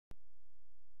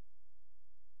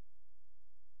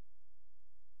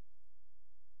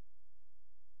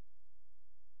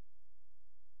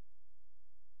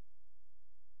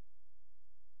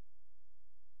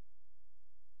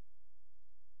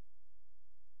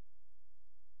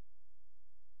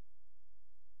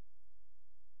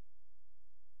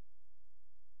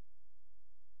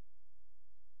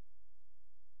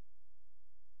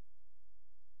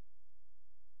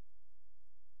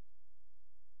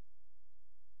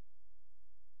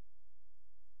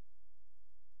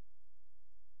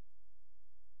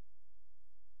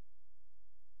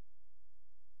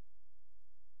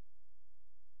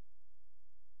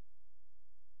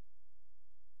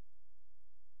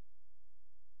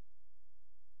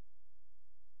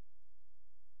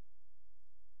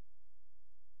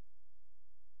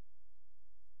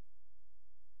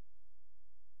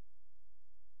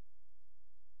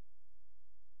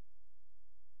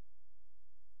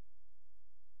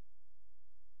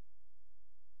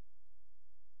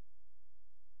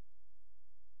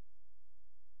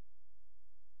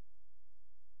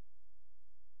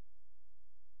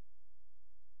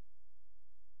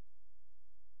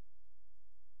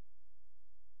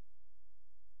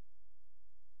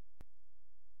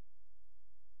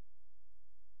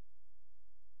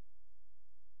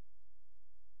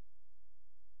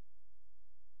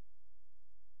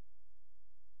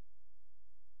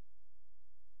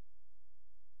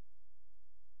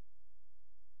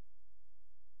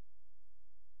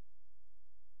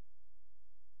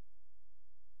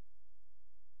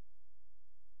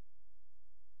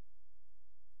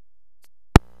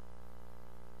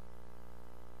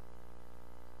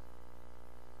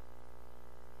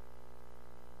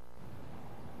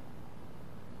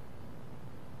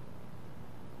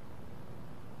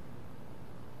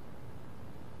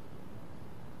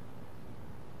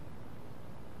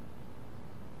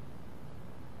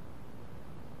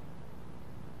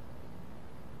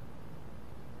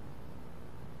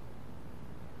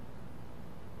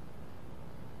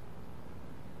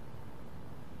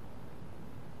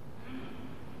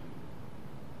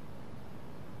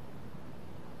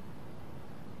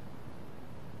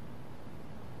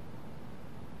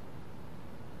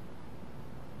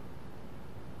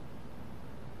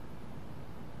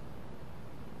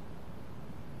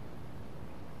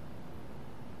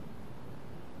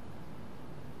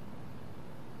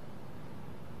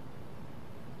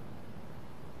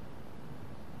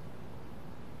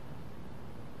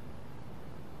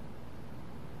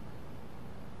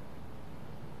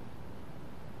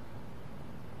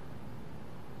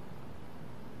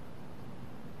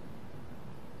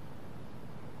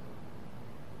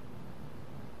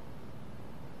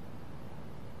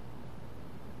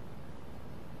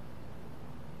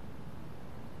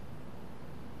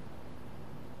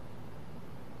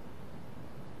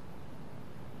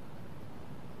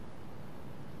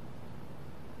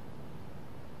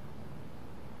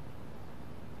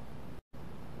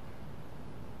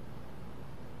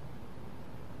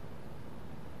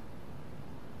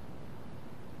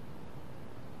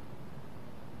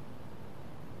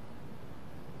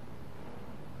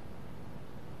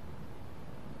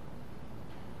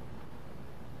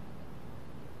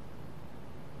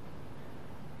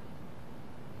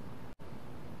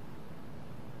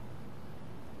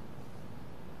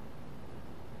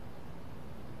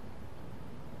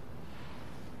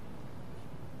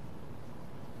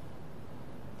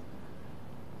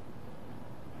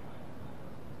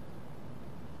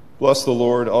Bless the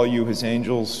Lord, all you his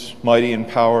angels, mighty in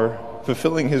power,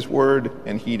 fulfilling his word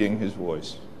and heeding his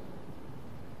voice.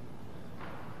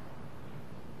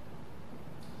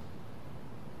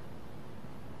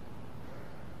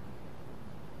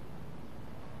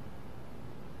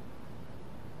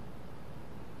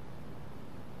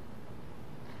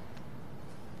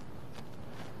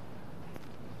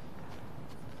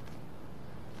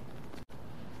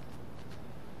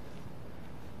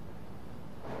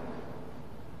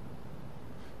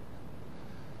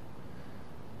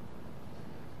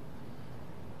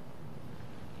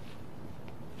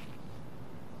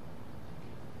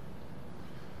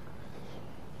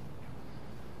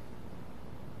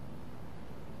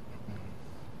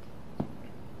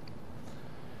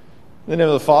 In the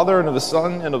name of the Father, and of the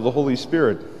Son, and of the Holy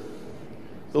Spirit.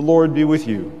 The Lord be with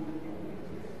you.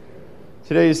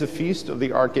 Today is the feast of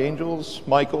the archangels,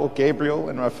 Michael, Gabriel,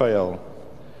 and Raphael.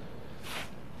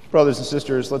 Brothers and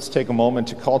sisters, let's take a moment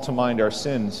to call to mind our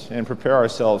sins and prepare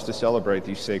ourselves to celebrate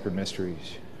these sacred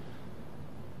mysteries.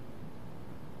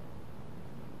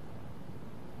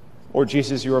 Lord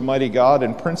Jesus, you are mighty God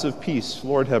and Prince of Peace.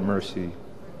 Lord, have mercy.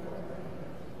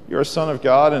 You are Son of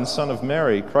God and Son of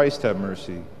Mary. Christ, have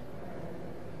mercy.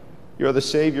 You are the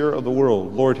Savior of the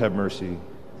world. Lord, have mercy.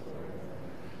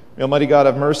 May Almighty God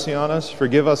have mercy on us,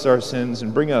 forgive us our sins,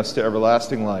 and bring us to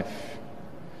everlasting life.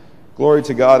 Glory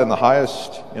to God in the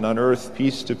highest, and on earth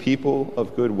peace to people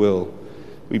of good will.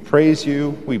 We praise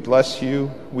you, we bless you,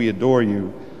 we adore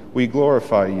you, we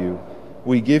glorify you.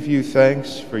 We give you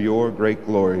thanks for your great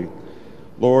glory.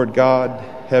 Lord God,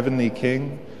 heavenly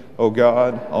King, O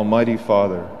God, almighty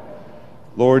Father,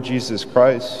 Lord Jesus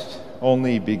Christ,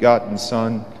 only begotten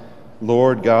Son,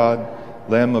 Lord God,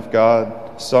 Lamb of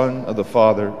God, Son of the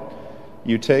Father,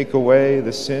 you take away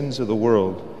the sins of the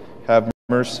world. Have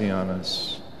mercy on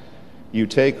us. You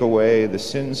take away the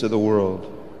sins of the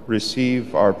world.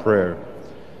 Receive our prayer.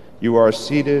 You are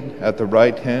seated at the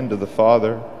right hand of the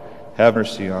Father. Have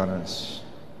mercy on us.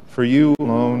 For you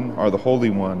alone are the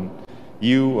Holy One.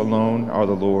 You alone are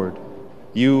the Lord.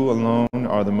 You alone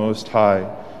are the Most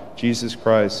High, Jesus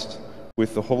Christ,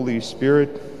 with the Holy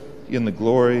Spirit, in the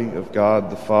glory of God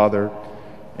the Father.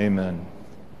 Amen.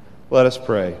 Let us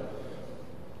pray.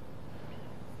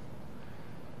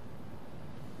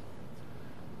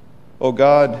 O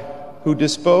God, who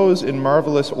dispose in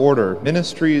marvelous order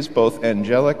ministries both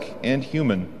angelic and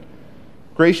human,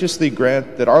 graciously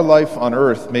grant that our life on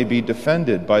earth may be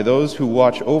defended by those who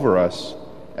watch over us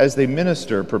as they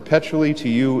minister perpetually to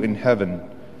you in heaven.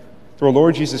 Through our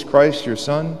Lord Jesus Christ, your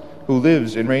Son, who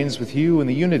lives and reigns with you in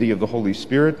the unity of the Holy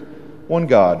Spirit, one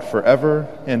God, forever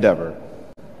and ever.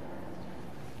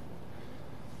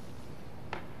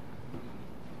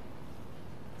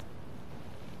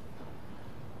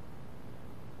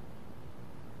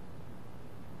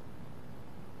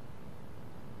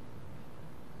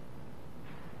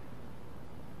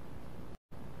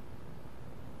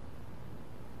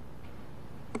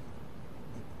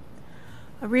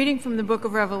 A reading from the book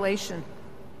of Revelation.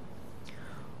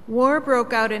 War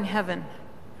broke out in heaven.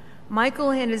 Michael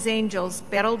and his angels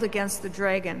battled against the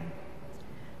dragon.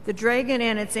 The dragon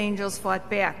and its angels fought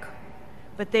back,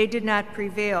 but they did not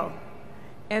prevail,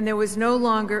 and there was no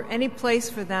longer any place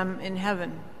for them in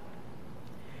heaven.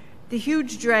 The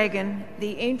huge dragon,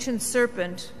 the ancient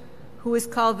serpent, who is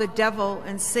called the devil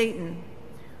and Satan,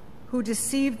 who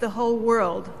deceived the whole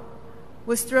world,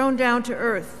 was thrown down to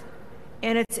earth,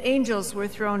 and its angels were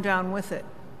thrown down with it.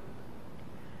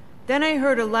 Then I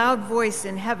heard a loud voice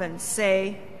in heaven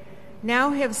say,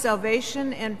 "Now have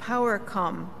salvation and power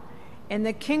come, and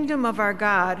the kingdom of our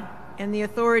God and the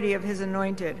authority of his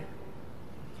anointed.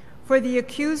 For the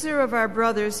accuser of our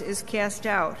brothers is cast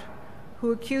out,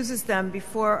 who accuses them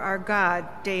before our God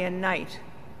day and night.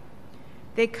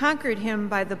 They conquered him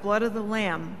by the blood of the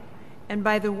Lamb and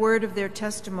by the word of their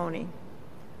testimony.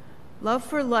 Love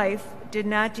for life did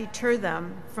not deter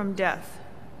them from death.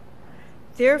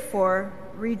 Therefore,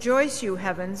 rejoice, you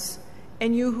heavens,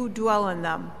 and you who dwell in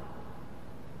them."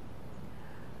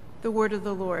 The word of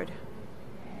the Lord.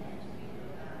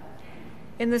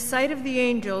 In the sight of the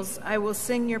angels, I will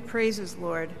sing your praises,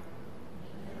 Lord.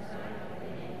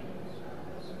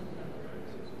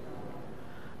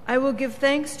 I will give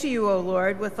thanks to you, O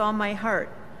Lord, with all my heart,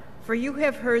 for you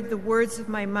have heard the words of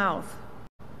my mouth.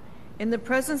 In the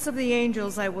presence of the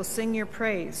angels, I will sing your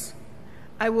praise.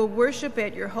 I will worship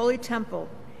at your holy temple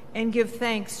and give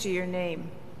thanks to your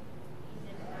name.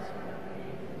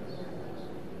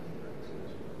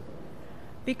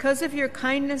 Because of your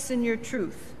kindness and your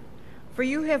truth, for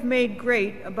you have made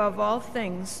great above all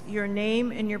things your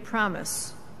name and your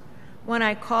promise. When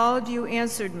I called, you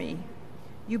answered me.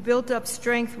 You built up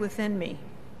strength within me.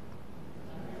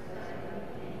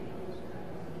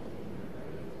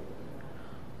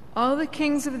 All the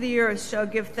kings of the earth shall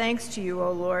give thanks to you,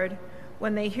 O Lord,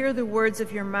 when they hear the words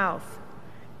of your mouth,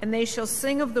 and they shall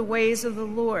sing of the ways of the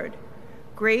Lord.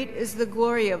 Great is the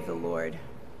glory of the Lord.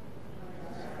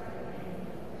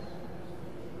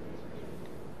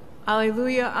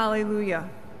 Alleluia, alleluia.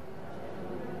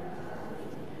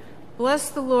 Bless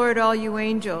the Lord, all you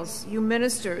angels, you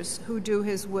ministers who do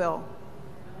his will.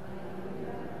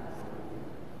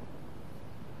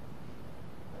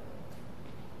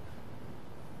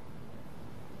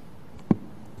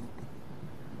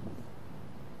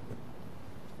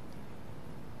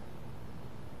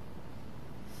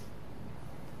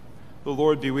 The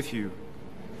Lord be with you.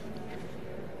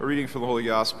 A reading from the Holy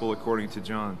Gospel according to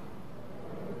John.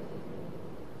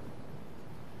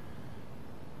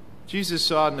 Jesus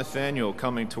saw Nathanael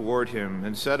coming toward him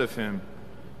and said of him,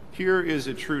 "Here is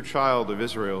a true child of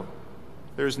Israel.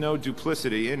 There is no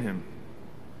duplicity in him."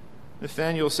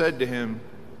 Nathanael said to him,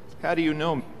 "How do you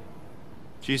know me?"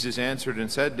 Jesus answered and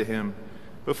said to him,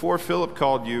 "Before Philip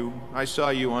called you, I saw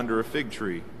you under a fig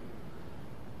tree."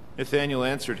 Nathanael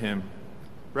answered him,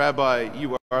 "Rabbi,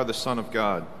 you are the Son of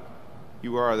God.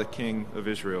 You are the King of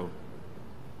Israel."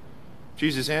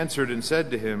 Jesus answered and said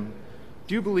to him,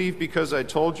 "Do you believe because I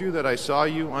told you that I saw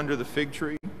you under the fig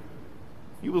tree?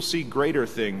 You will see greater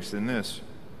things than this."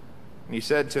 And he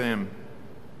said to him,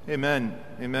 "Amen,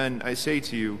 amen, I say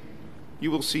to you,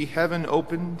 you will see heaven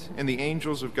opened and the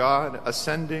angels of God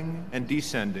ascending and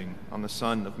descending on the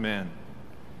Son of Man."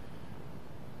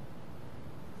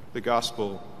 The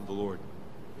Gospel of the Lord.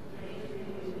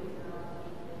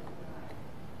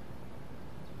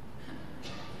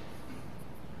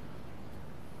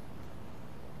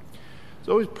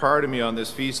 There's always part of me on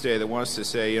this feast day that wants to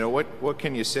say, what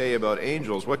can you say about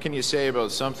angels? What can you say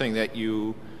about something that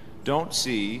you don't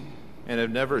see and have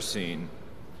never seen?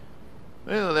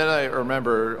 Then I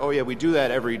remember, oh yeah, we do that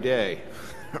every day,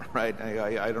 right?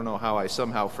 I don't know how I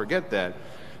somehow forget that.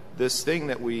 This thing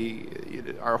that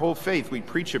our whole faith we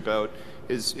preach about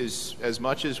is as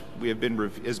much as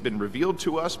has been revealed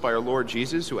to us by our Lord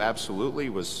Jesus, who absolutely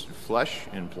was flesh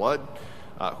and blood,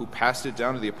 who passed it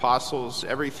down to the apostles,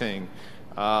 everything.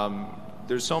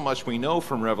 There's so much we know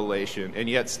from Revelation, and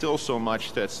yet still so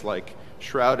much that's like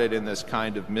shrouded in this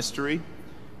kind of mystery.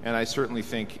 And I certainly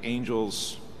think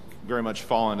angels very much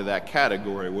fall into that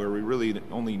category, where we really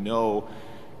only know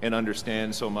and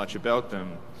understand so much about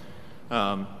them.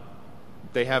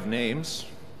 They have names,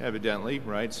 evidently,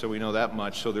 right? So we know that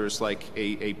much. So there's like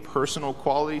a personal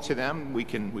quality to them. We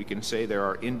can say there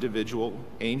are individual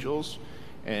angels,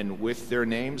 and with their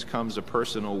names comes a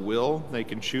personal will. They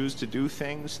can choose to do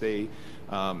things. They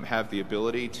have the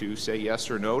ability to say yes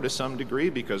or no to some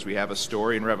degree, because we have a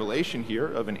story in Revelation here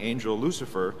of an angel,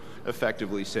 Lucifer,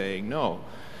 effectively saying no.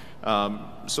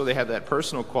 So they have that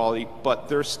personal quality, but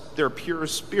they're pure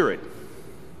spirit.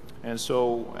 And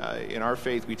so in our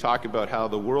faith, we talk about how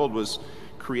the world was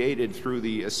created through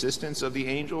the assistance of the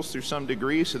angels to some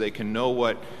degree, so they can know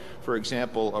what, for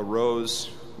example, a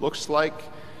rose looks like.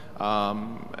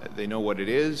 They know what it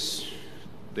is.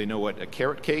 They know what a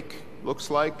carrot cake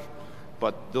looks like,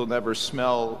 but they'll never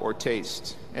smell or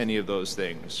taste any of those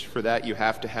things. For that, you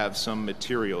have to have some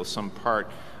material, some part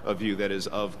of you that is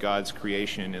of God's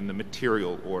creation in the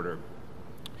material order.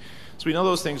 So we know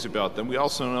those things about them. We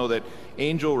also know that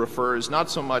angel refers not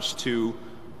so much to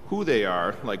who they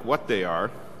are, like what they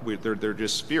are. They're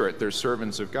just spirit. They're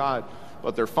servants of God,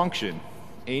 but their function.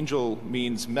 Angel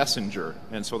means messenger,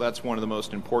 and so that's one of the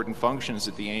most important functions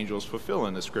that the angels fulfill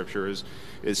in the Scripture is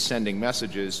sending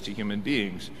messages to human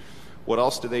beings. What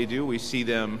else do they do? We see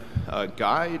them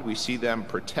guide. We see them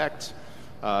protect.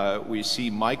 We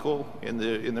see Michael in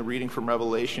the reading from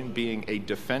Revelation being a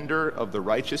defender of the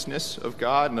righteousness of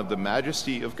God and of the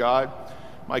majesty of God.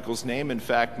 Michael's name, in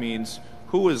fact, means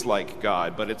who is like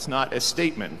God, but it's not a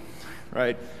statement,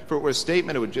 right? If it were a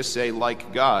statement, it would just say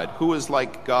like God. Who is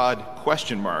like God? ?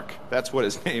 That's what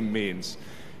his name means.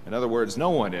 In other words, no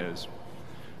one is.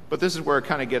 But this is where it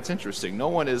kind of gets interesting. No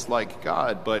one is like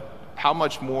God, but how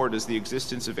much more does the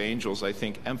existence of angels, I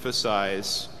think,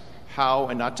 emphasize how,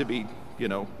 and not to be, we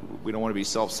don't want to be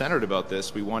self-centered about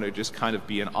this, we want to just kind of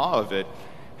be in awe of it.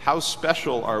 How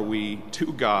special are we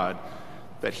to God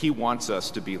that he wants us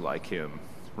to be like him,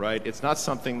 right? It's not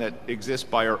something that exists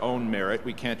by our own merit.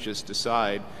 We can't just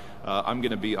decide, I'm going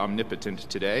to be omnipotent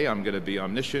today, I'm going to be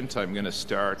omniscient, I'm going to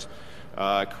start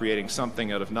creating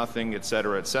something out of nothing,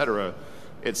 etc., etc.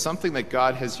 It's something that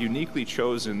God has uniquely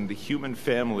chosen the human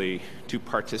family to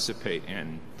participate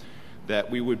in,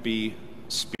 that we would be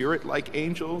spirit like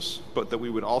angels, but that we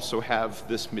would also have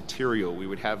this material, we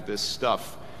would have this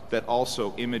stuff that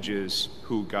also images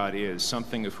who God is,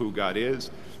 something of who God is,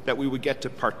 that we would get to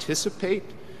participate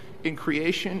in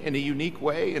creation in a unique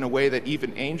way, in a way that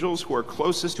even angels who are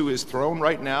closest to his throne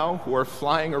right now, who are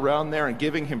flying around there and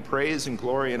giving him praise and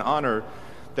glory and honor,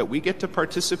 that we get to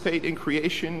participate in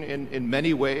creation in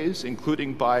many ways,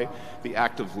 including by the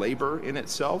act of labor in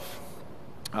itself,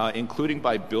 including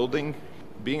by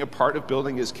being a part of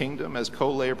building his kingdom as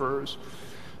co-laborers.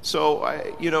 So,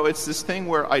 it's this thing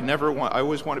where I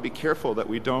always want to be careful that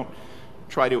we don't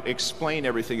try to explain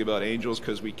everything about angels,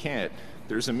 because we can't.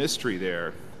 There's a mystery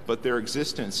there. But their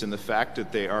existence and the fact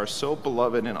that they are so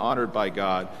beloved and honored by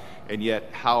God, and yet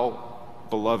how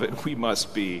beloved we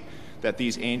must be, that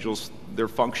these angels, their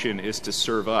function is to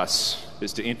serve us,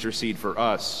 is to intercede for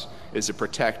us, is to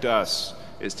protect us,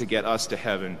 is to get us to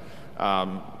heaven.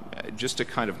 Just to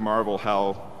kind of marvel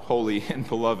how holy and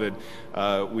beloved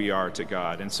we are to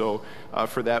God. And so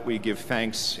for that we give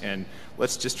thanks, and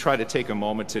let's just try to take a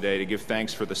moment today to give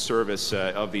thanks for the service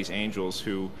of these angels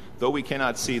who, though we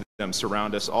cannot see them,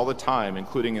 surround us all the time,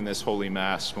 including in this Holy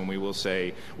Mass, when we will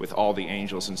say with all the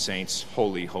angels and saints,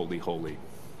 holy, holy, holy.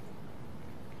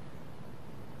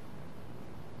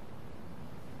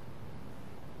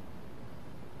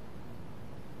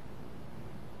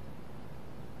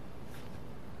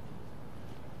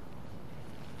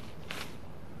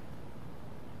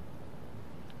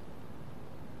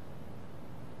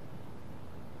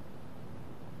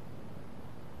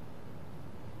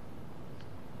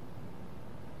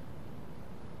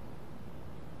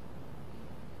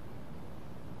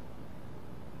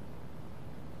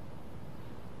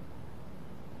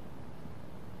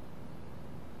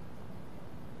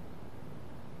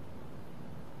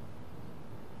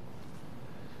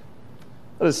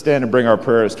 Let us stand and bring our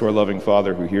prayers to our loving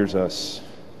Father who hears us.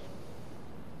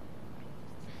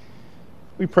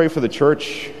 We pray for the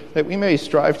Church that we may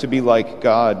strive to be like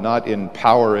God, not in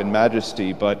power and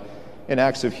majesty, but in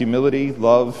acts of humility,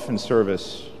 love, and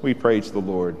service. We pray to the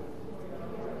Lord.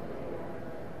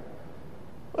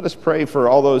 Let us pray for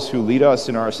all those who lead us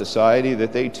in our society,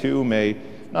 that they too may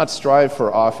not strive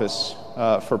for office,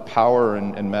 for power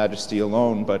and majesty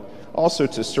alone, but also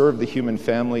to serve the human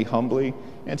family humbly,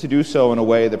 and to do so in a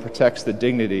way that protects the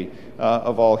dignity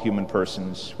of all human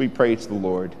persons. We pray to the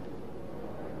Lord.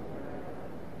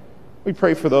 We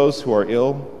pray for those who are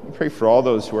ill. We pray for all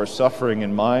those who are suffering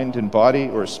in mind and body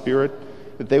or spirit,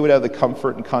 that they would have the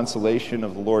comfort and consolation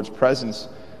of the Lord's presence.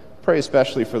 Pray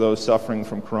especially for those suffering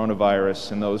from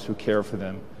coronavirus and those who care for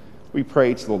them. We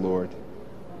pray to the Lord.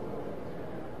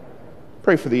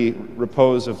 Pray for the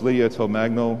repose of Lydia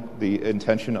Tomagno, the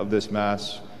intention of this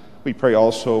Mass. We pray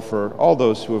also for all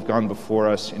those who have gone before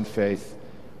us in faith.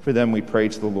 For them we pray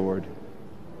to the Lord.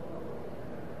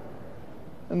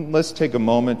 And let's take a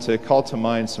moment to call to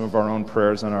mind some of our own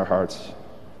prayers on our hearts.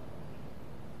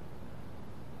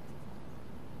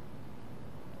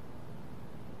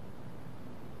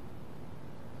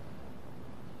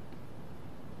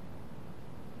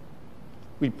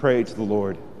 We pray to the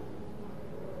Lord.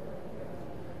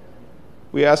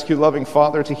 We ask you, loving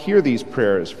Father, to hear these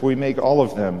prayers, for we make all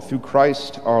of them through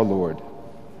Christ our Lord.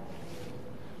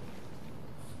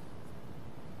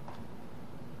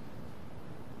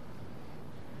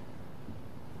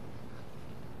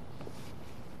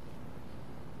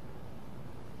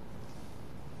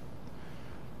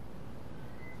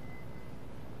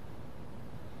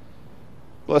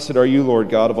 Blessed are you, Lord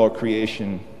God of all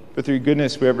creation, for through your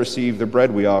goodness we have received the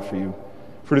bread we offer you.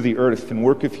 Fruit of the earth and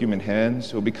work of human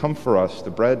hands, will become for us the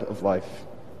bread of life.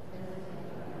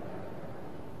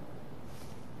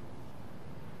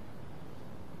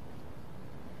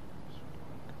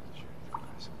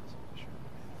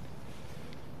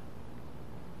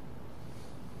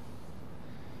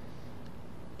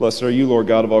 Blessed are you, Lord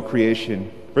God of all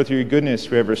creation, for through your goodness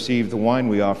we have received the wine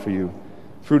we offer you.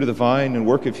 Fruit of the vine and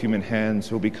work of human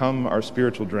hands, will become our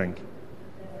spiritual drink.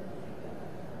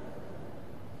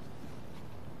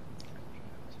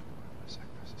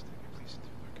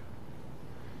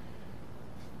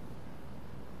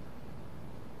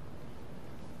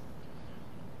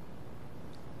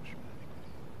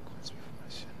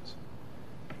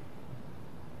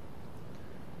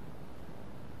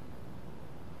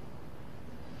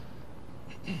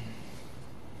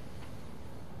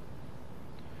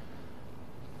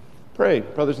 Pray,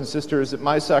 brothers and sisters, that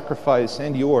my sacrifice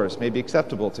and yours may be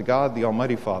acceptable to God, the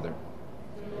Almighty Father.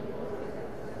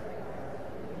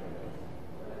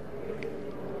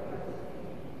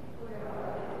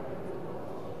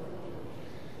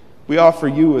 We offer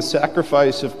you a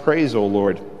sacrifice of praise, O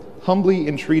Lord, humbly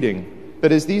entreating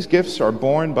that as these gifts are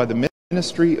borne by the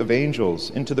ministry of angels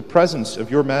into the presence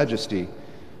of your majesty,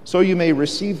 so you may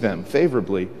receive them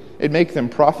favorably and make them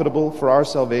profitable for our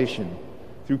salvation,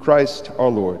 through Christ our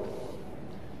Lord.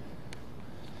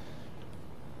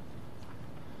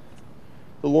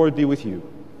 The Lord be with you.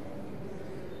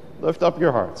 Lift up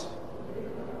your hearts.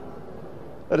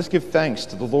 Let us give thanks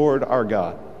to the Lord our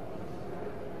God.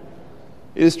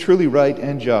 It is truly right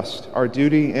and just, our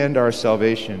duty and our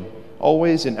salvation,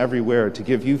 always and everywhere to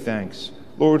give you thanks,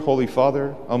 Lord, Holy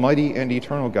Father, Almighty and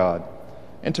eternal God,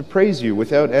 and to praise you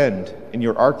without end in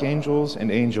your archangels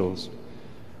and angels.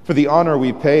 For the honor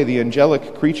we pay the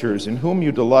angelic creatures in whom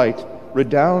you delight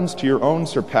redounds to your own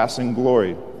surpassing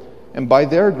glory, and by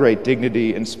their great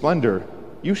dignity and splendor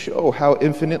you show how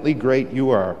infinitely great you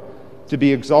are, to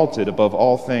be exalted above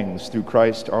all things through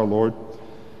Christ our Lord.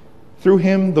 Through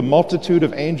him the multitude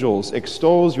of angels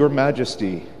extols your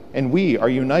majesty, and we are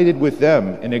united with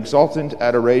them in exultant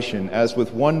adoration, as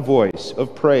with one voice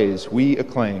of praise we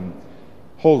acclaim,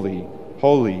 Holy,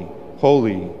 holy,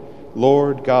 holy,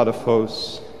 Lord God of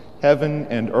hosts, heaven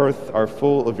and earth are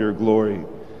full of your glory.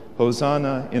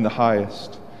 Hosanna in the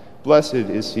highest. Blessed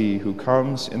is he who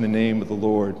comes in the name of the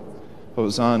Lord.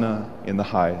 Hosanna in the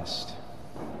highest.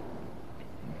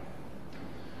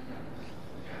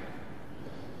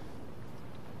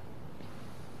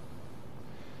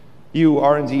 You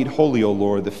are indeed holy, O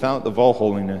Lord, the fount of all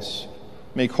holiness.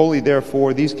 Make holy,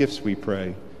 therefore, these gifts, we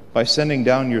pray, by sending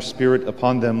down your Spirit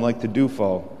upon them like the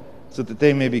dewfall, so that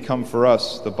they may become for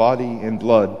us the body and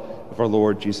blood of our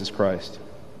Lord Jesus Christ.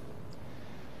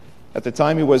 At the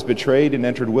time he was betrayed and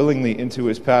entered willingly into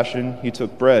his passion, he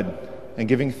took bread, and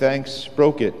giving thanks,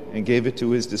 broke it and gave it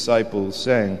to his disciples,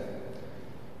 saying,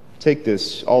 Take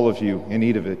this, all of you, and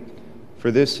eat of it,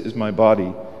 for this is my body,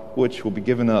 which will be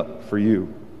given up for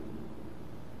you.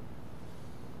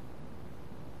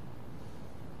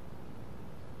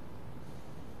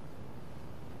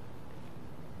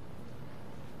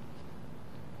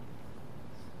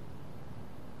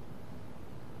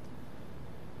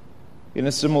 In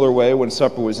a similar way, when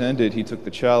supper was ended, he took the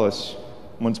chalice.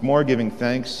 Once more giving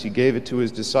thanks, he gave it to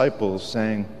his disciples,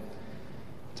 saying,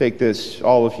 Take this,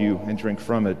 all of you, and drink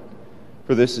from it,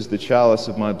 for this is the chalice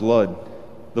of my blood,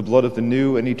 the blood of the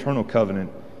new and eternal covenant,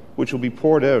 which will be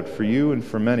poured out for you and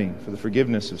for many for the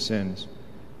forgiveness of sins.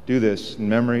 Do this in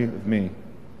memory of me.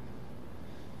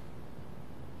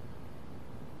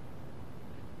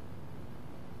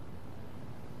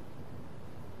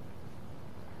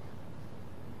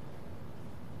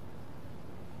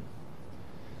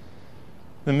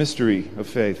 The mystery of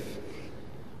faith.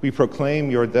 We proclaim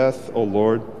your death, O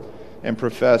Lord, and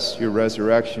profess your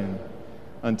resurrection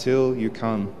until you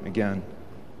come again.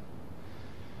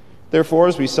 Therefore,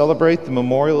 as we celebrate the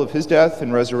memorial of his death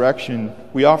and resurrection,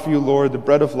 we offer you, Lord, the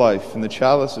bread of life and the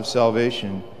chalice of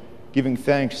salvation, giving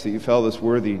thanks that you felt us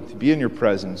worthy to be in your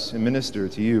presence and minister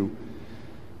to you.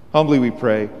 Humbly we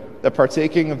pray that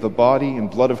partaking of the body and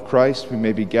blood of Christ, we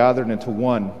may be gathered into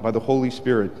one by the Holy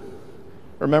Spirit.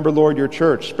 Remember, Lord, your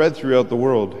church spread throughout the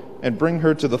world, and bring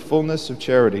her to the fullness of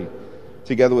charity,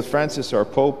 together with Francis our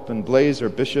Pope, and Blaise our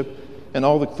Bishop, and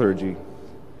all the clergy.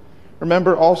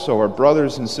 Remember also our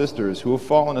brothers and sisters who have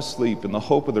fallen asleep in the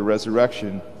hope of the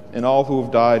resurrection, and all who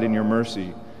have died in your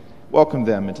mercy. Welcome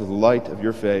them into the light of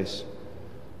your face.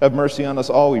 Have mercy on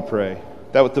us all, we pray,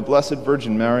 that with the Blessed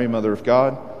Virgin Mary, Mother of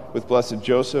God, with blessed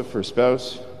Joseph, her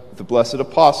spouse, with the blessed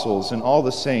apostles, and all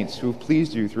the saints who have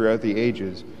pleased you throughout the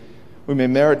ages, we may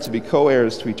merit to be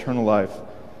co-heirs to eternal life,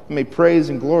 and may praise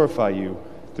and glorify you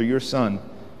through your Son,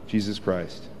 Jesus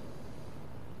Christ.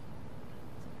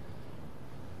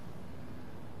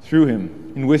 Through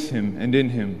him, and with him, and in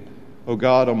him, O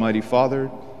God, Almighty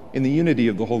Father, in the unity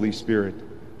of the Holy Spirit,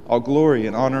 all glory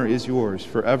and honor is yours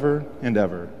forever and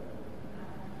ever.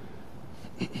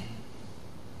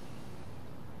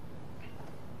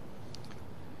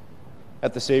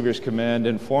 At the Savior's command,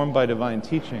 informed by divine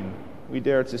teaching, we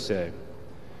dare to say,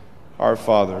 Our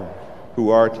Father, who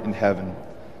art in heaven,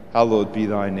 hallowed be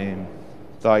thy name.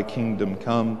 Thy kingdom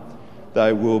come,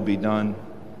 thy will be done,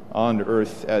 on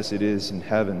earth as it is in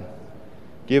heaven.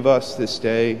 Give us this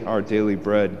day our daily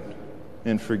bread,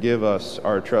 and forgive us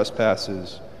our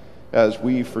trespasses, as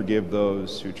we forgive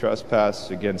those who trespass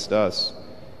against us.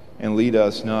 And lead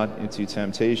us not into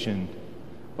temptation,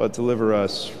 but deliver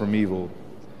us from evil.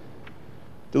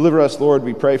 Deliver us, Lord,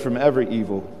 we pray, from every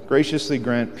evil. Graciously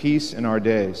grant peace in our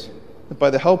days, that by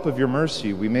the help of your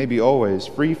mercy we may be always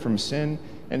free from sin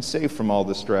and safe from all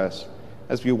distress,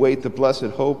 as we await the blessed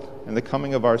hope and the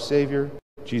coming of our Savior,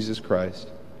 Jesus Christ.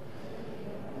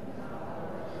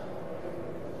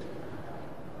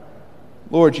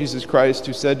 Lord Jesus Christ,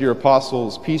 who said to your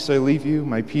apostles, "Peace I leave you,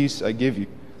 my peace I give you,"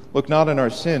 look not on our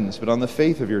sins, but on the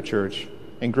faith of your church,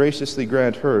 and graciously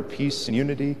grant her peace and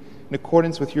unity in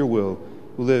accordance with your will,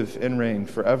 who live and reign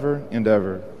forever and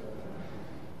ever.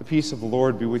 The peace of the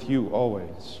Lord be with you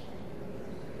always.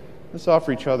 Let's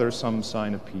offer each other some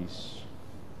sign of peace.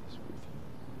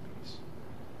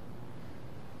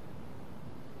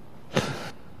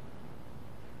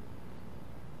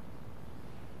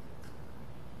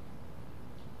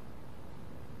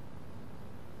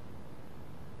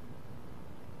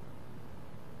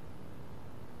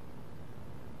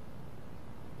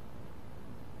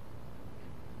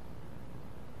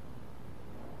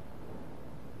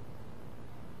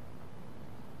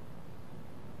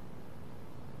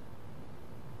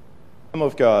 Lamb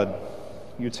of God,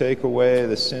 you take away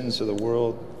the sins of the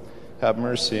world, have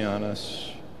mercy on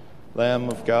us. Lamb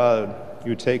of God,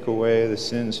 you take away the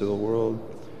sins of the world,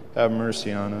 have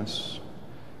mercy on us.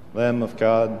 Lamb of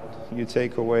God, you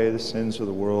take away the sins of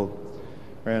the world,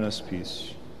 grant us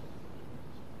peace.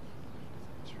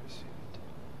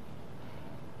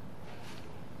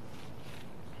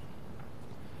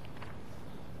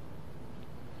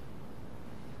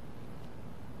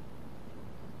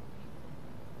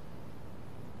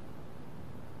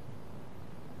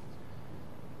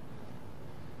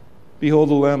 Behold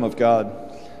the Lamb of God.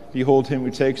 Behold him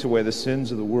who takes away the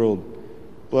sins of the world.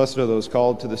 Blessed are those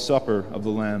called to the supper of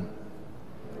the Lamb.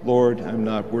 Lord, I am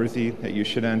not worthy that you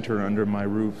should enter under my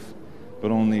roof, but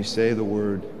only say the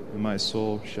word, and my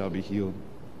soul shall be healed.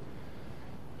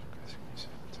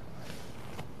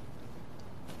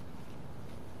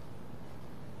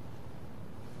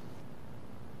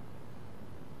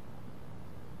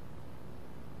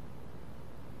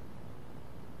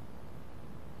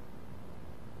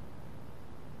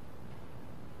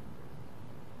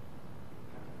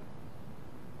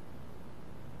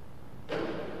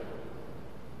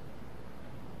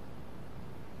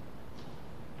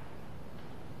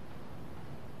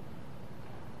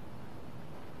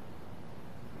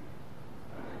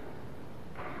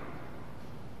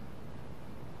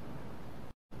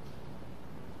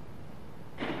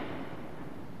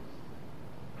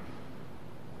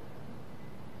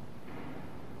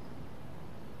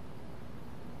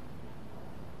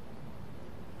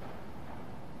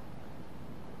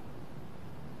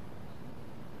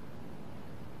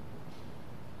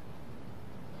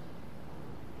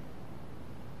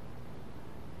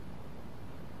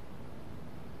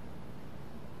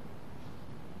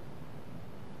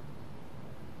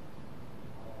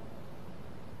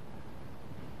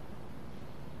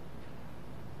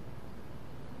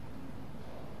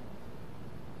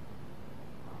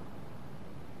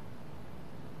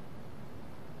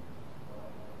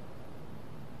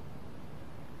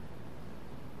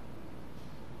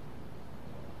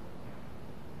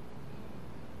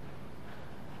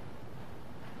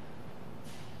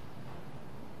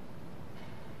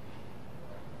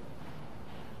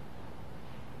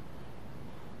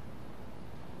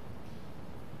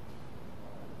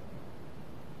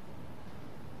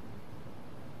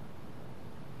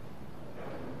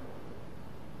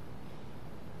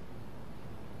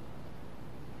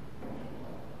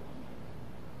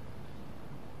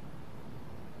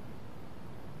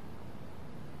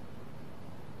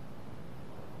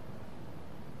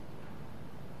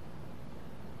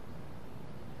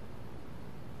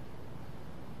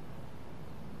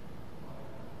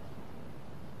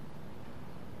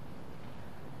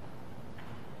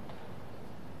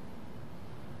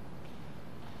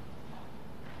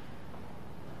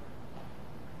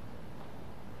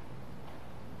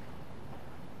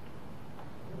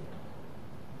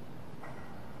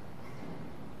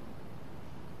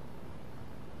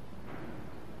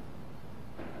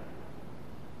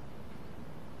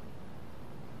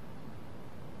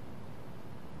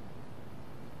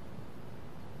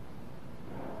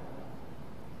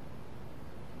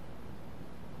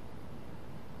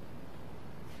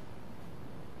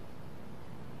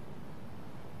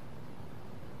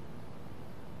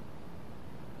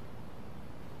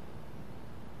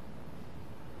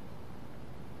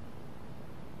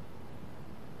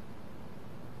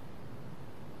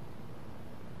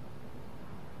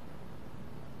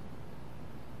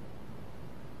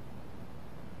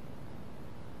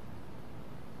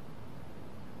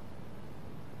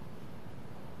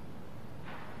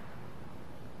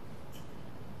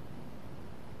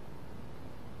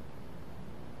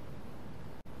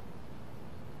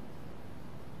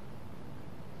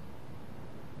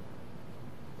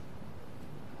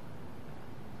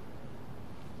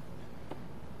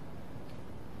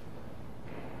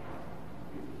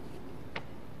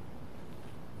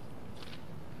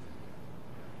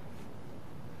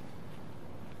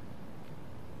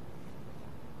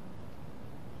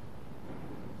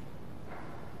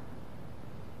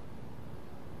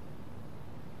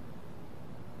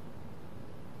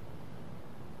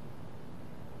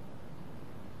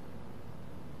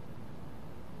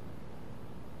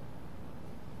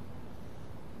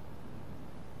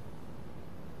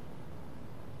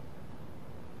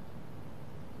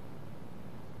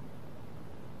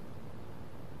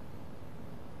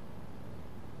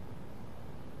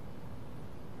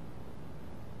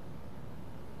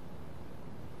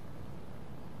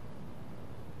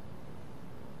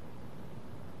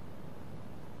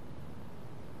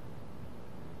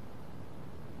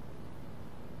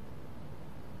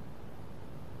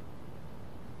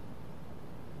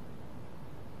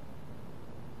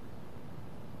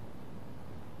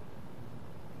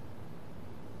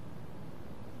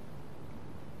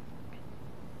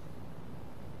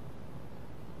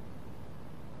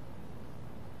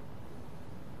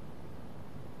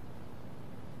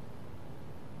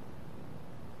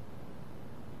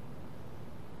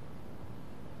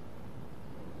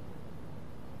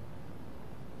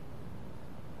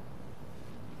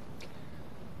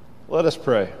 Let us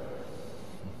pray.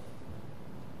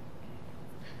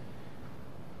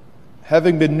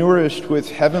 Having been nourished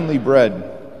with heavenly bread,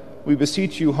 we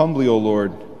beseech you humbly, O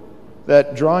Lord,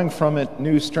 that drawing from it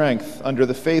new strength under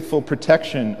the faithful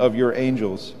protection of your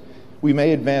angels, we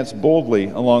may advance boldly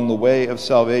along the way of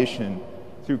salvation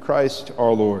through Christ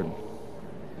our Lord.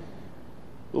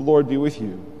 The Lord be with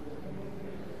you.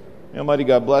 May Almighty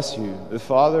God bless you, the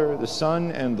Father, the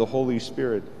Son, and the Holy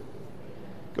Spirit.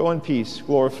 Go in peace,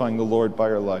 glorifying the Lord by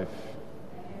your life.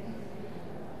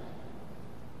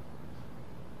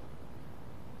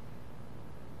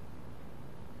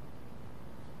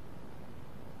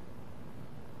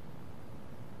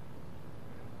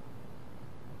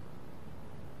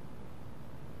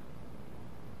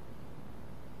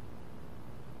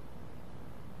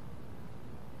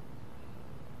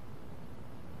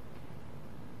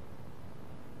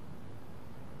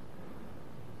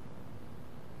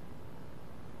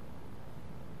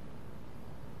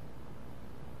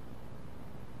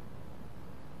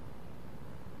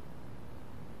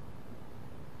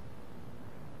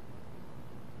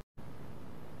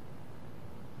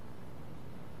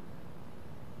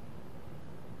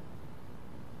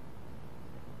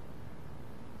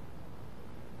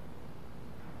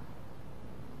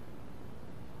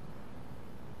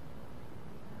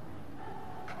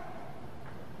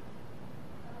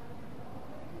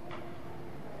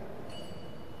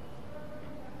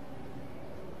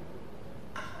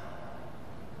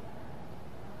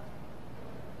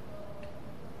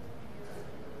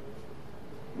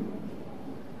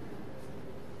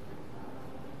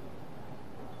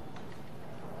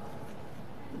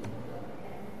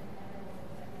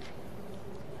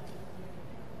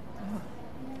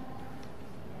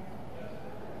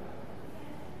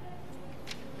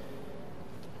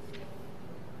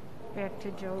 Back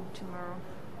to Job tomorrow.